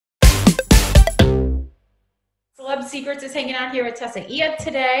Secrets is hanging out here with Tessa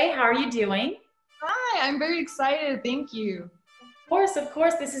today. How are you doing? Hi, I'm very excited. Thank you. Of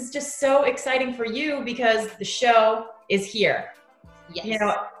course. This is just so exciting for you because the show is here. Yes. You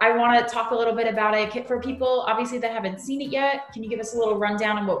know, I want to talk a little bit about it for people, obviously, that haven't seen it yet. Can you give us a little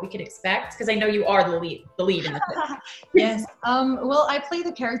rundown on what we could expect? Because I know you are the lead in the film. Yes. Well, I play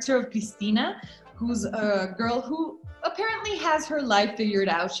the character of Cristina, who's a girl who apparently has her life figured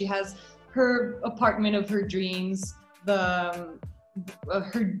out. She has her apartment of her dreams, her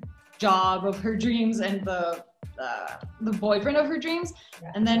job of her dreams, and the boyfriend of her dreams.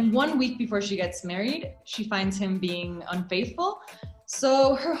 Yeah. And then 1 week before she gets married, she finds him being unfaithful.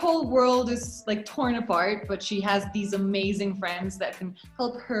 So her whole world is like torn apart, but she has these amazing friends that can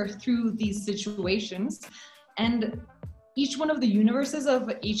help her through these situations. And each one of the universes of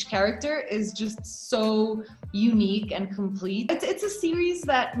each character is just so unique and complete. It's a series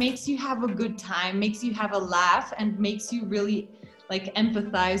that makes you have a good time, makes you have a laugh, and makes you really like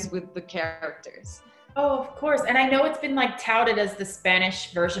empathize with the characters. Oh, of course. And I know it's been like touted as the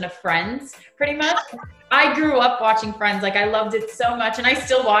Spanish version of Friends, pretty much. I grew up watching Friends. Like I loved it so much. And I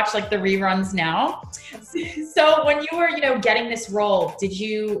still watch like the reruns now. So when you were, getting this role, did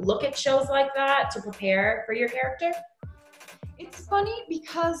you look at shows like that to prepare for your character? It's funny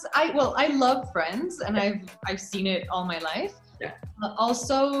because I love Friends and I've seen it all my life. Yeah.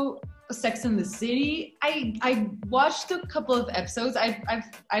 Also Sex and the City. I watched a couple of episodes.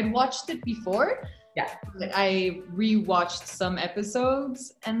 I'd watched it before. Yeah. I rewatched some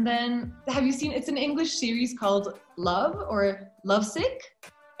episodes. And then have you seen, it's an English series called Love or Lovesick?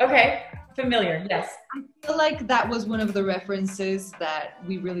 Okay. Familiar. Yes. I feel like that was one of the references that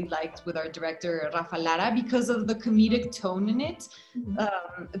we really liked with our director, Rafa Lara, because of the comedic tone in it.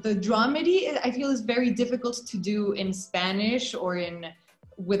 The dramedy, I feel, is very difficult to do in Spanish or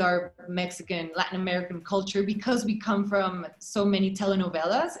with our Mexican, Latin American culture, because we come from so many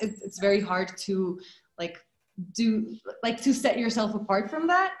telenovelas. It's very hard to to set yourself apart from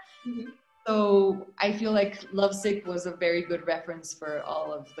that. Mm-hmm. So I feel like Lovesick was a very good reference for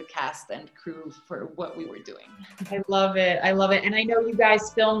all of the cast and crew for what we were doing. I love it. And I know you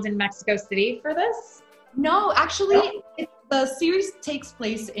guys filmed in Mexico City for this? No, actually, the series takes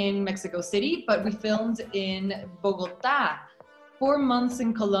place in Mexico City, but we filmed in Bogota. 4 months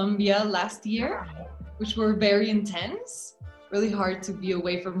in Colombia last year, which were very intense. Really hard to be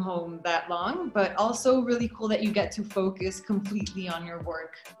away from home that long, but also really cool that you get to focus completely on your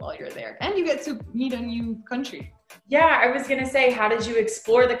work while you're there. And you get to meet a new country. Yeah, I was gonna say, how did you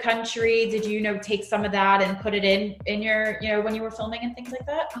explore the country? Did you take some of that and put it in your, when you were filming and things like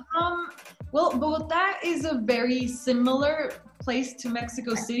that? Well, Bogota is a very similar place to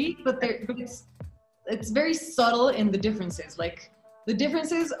Mexico City, but it's very subtle in the differences. Like the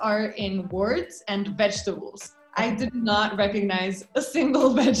differences are in words and vegetables. I did not recognize a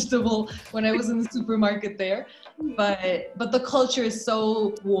single vegetable when I was in the supermarket there, but the culture is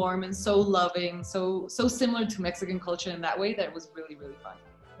so warm and so loving, so similar to Mexican culture in that way that it was really, really fun.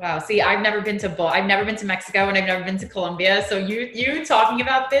 Wow. See, I've never been to Mexico and I've never been to Colombia. So you talking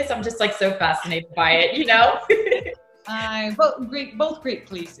about this, I'm just like so fascinated by it, Both great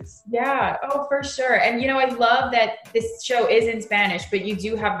places. Yeah. Oh, for sure. And I love that this show is in Spanish, but you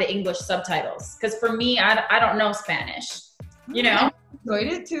do have the English subtitles. Because for me, I don't know Spanish. I enjoyed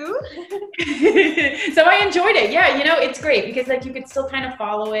it too. So I enjoyed it. Yeah. It's great because you could still kind of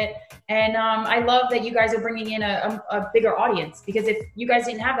follow it. And I love that you guys are bringing in a bigger audience, because if you guys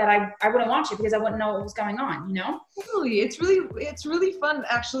didn't have that, I wouldn't watch it because I wouldn't know what was going on. Totally. It's really fun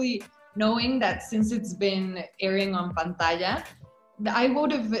actually. Knowing that since it's been airing on pantalla, I would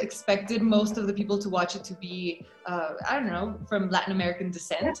have expected most of the people to watch it to be, from Latin American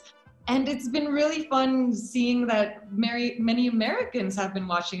descent. And it's been really fun seeing that many Americans have been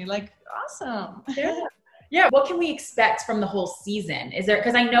watching it. Like, awesome. Yeah. What can we expect from the whole season?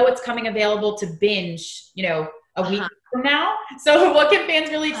 Because I know it's coming available to binge, a week from now. So what can fans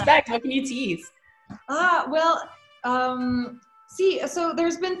really expect? What can you tease? So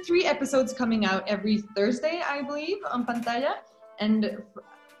there's been 3 episodes coming out every Thursday, I believe, on pantalla. And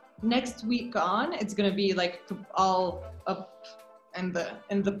next week on, it's going to be all up in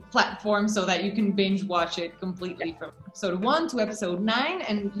the platform so that you can binge watch it completely from episode 1 to episode 9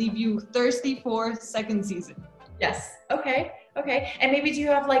 and leave you thirsty for second season. Yes. Okay. And maybe do you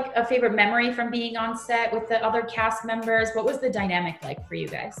have a favorite memory from being on set with the other cast members? What was the dynamic like for you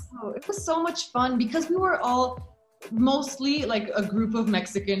guys? Oh, it was so much fun because we were all mostly a group of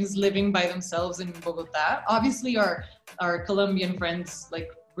Mexicans living by themselves in Bogota. Obviously our Colombian friends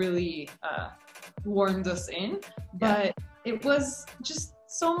really warmed us in, but it was just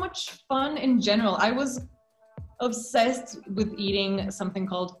so much fun in general. I was obsessed with eating something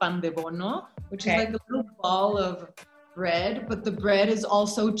called pan de bono, which is like a little ball of bread, but the bread is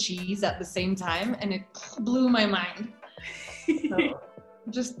also cheese at the same time, and it blew my mind. So,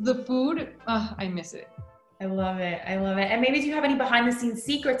 just the food, I miss it. I love it. I love it. And maybe do you have any behind the scenes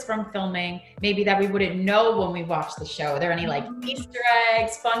secrets from filming, maybe that we wouldn't know when we watch the show? Are there any like Easter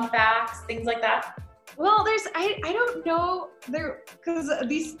eggs, fun facts, things like that? Well, I don't know there, because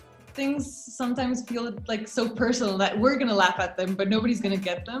these things sometimes feel like so personal that we're gonna laugh at them, but nobody's gonna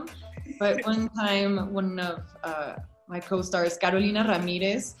get them. But one time, one of my co-stars, Carolina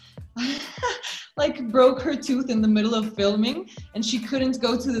Ramirez, like broke her tooth in the middle of filming, and she couldn't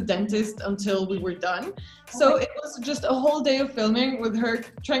go to the dentist until we were done. So it was just a whole day of filming with her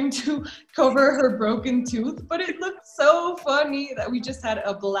trying to cover her broken tooth, but it looked so funny that we just had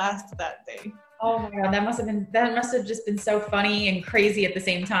a blast that day. Oh my God, that must have just been so funny and crazy at the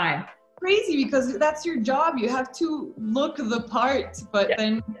same time. Crazy, because that's your job. You have to look the part, but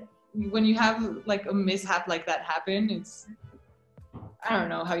then when you have like a mishap like that happen, I don't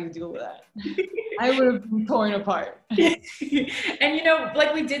know how you deal with that. I would have been torn apart. And you know,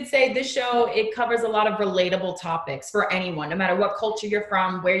 like we did say, this show, it covers a lot of relatable topics for anyone, no matter what culture you're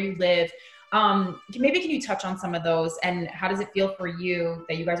from, where you live. Maybe can you touch on some of those, and how does it feel for you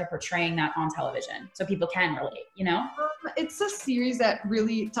that you guys are portraying that on television so people can relate, you know? It's a series that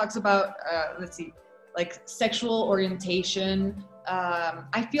really talks about, like sexual orientation.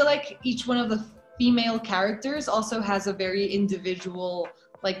 I feel like each one of the female characters also has a very individual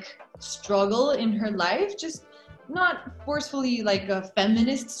like struggle in her life, just not forcefully like a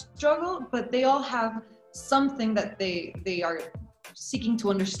feminist struggle, but they all have something that they are seeking to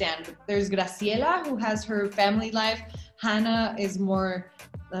understand. There's Graciela, who has her family life. Hannah is more,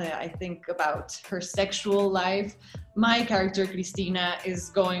 I think, about her sexual life. My character, Cristina, is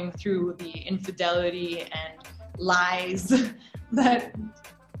going through the infidelity and lies that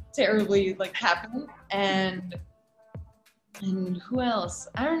terribly like happen. And who else?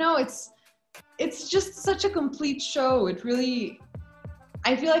 I don't know. It's just such a complete show. It really,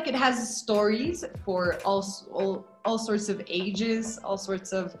 I feel like it has stories for all sorts of ages, all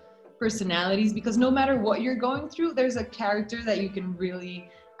sorts of personalities, because no matter what you're going through, there's a character that you can really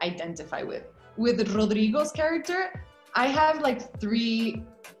identify with. With Rodrigo's character, I have like 3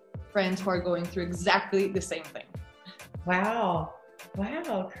 friends who are going through exactly the same thing. Wow.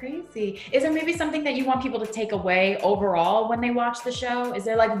 Wow, crazy. Is there maybe something that you want people to take away overall when they watch the show? Is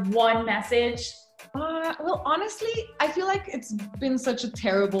there like one message? Well, honestly, I feel like it's been such a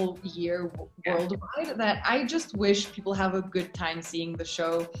terrible year worldwide that I just wish people have a good time seeing the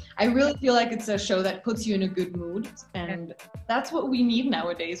show. I really feel like it's a show that puts you in a good mood, and that's what we need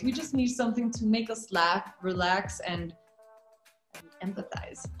nowadays. We just need something to make us laugh, relax, and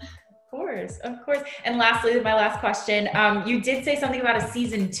empathize. Of course. And lastly, my last question, you did say something about a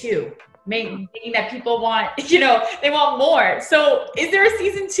season 2, meaning that people want, they want more. So is there a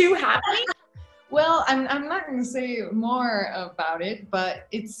season 2 happening? Well, I'm not going to say more about it, but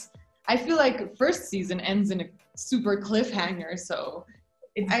I feel like first season ends in a super cliffhanger. So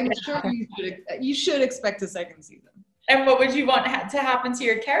I'm sure you should expect a second season. And what would you want to happen to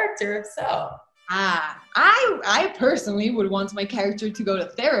your character if so? I personally would want my character to go to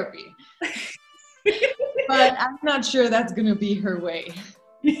therapy. But I'm not sure that's going to be her way.